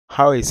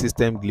How a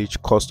system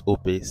glitch cost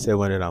Opay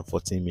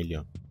 714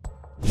 million.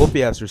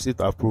 Opay has received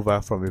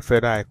approval from a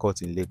federal high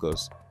court in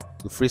Lagos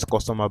to freeze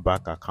customer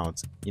bank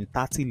accounts in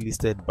 30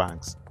 listed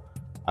banks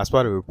as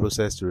part of a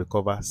process to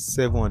recover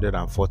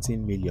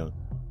 714 million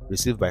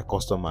received by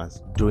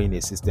customers during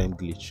a system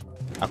glitch.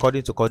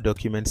 According to court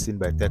documents seen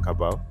by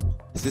TechCabal,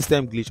 the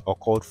system glitch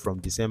occurred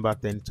from December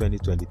 10,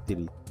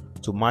 2023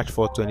 to March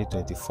 4,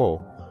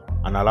 2024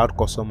 and allowed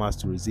customers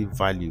to receive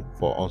value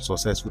for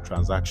unsuccessful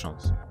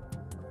transactions.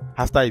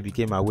 After he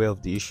became aware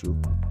of the issue,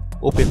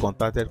 Opay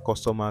contacted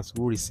customers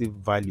who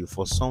received value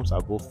for sums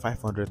above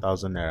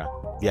 500,000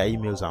 naira via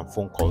emails and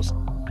phone calls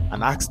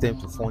and asked them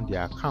to fund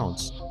their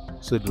accounts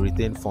so the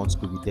retained funds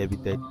could be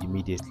debited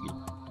immediately.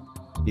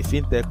 The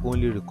fintech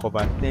only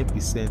recovered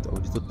 10%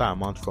 of the total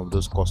amount from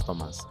those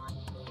customers.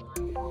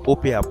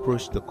 Opay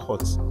approached the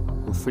court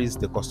to freeze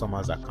the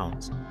customers'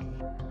 accounts.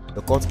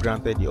 The court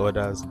granted the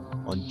orders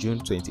on June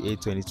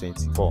 28,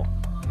 2024,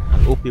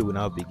 and Opay will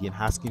now begin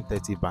asking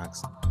 30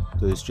 banks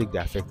to restrict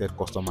the affected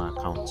customer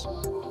accounts.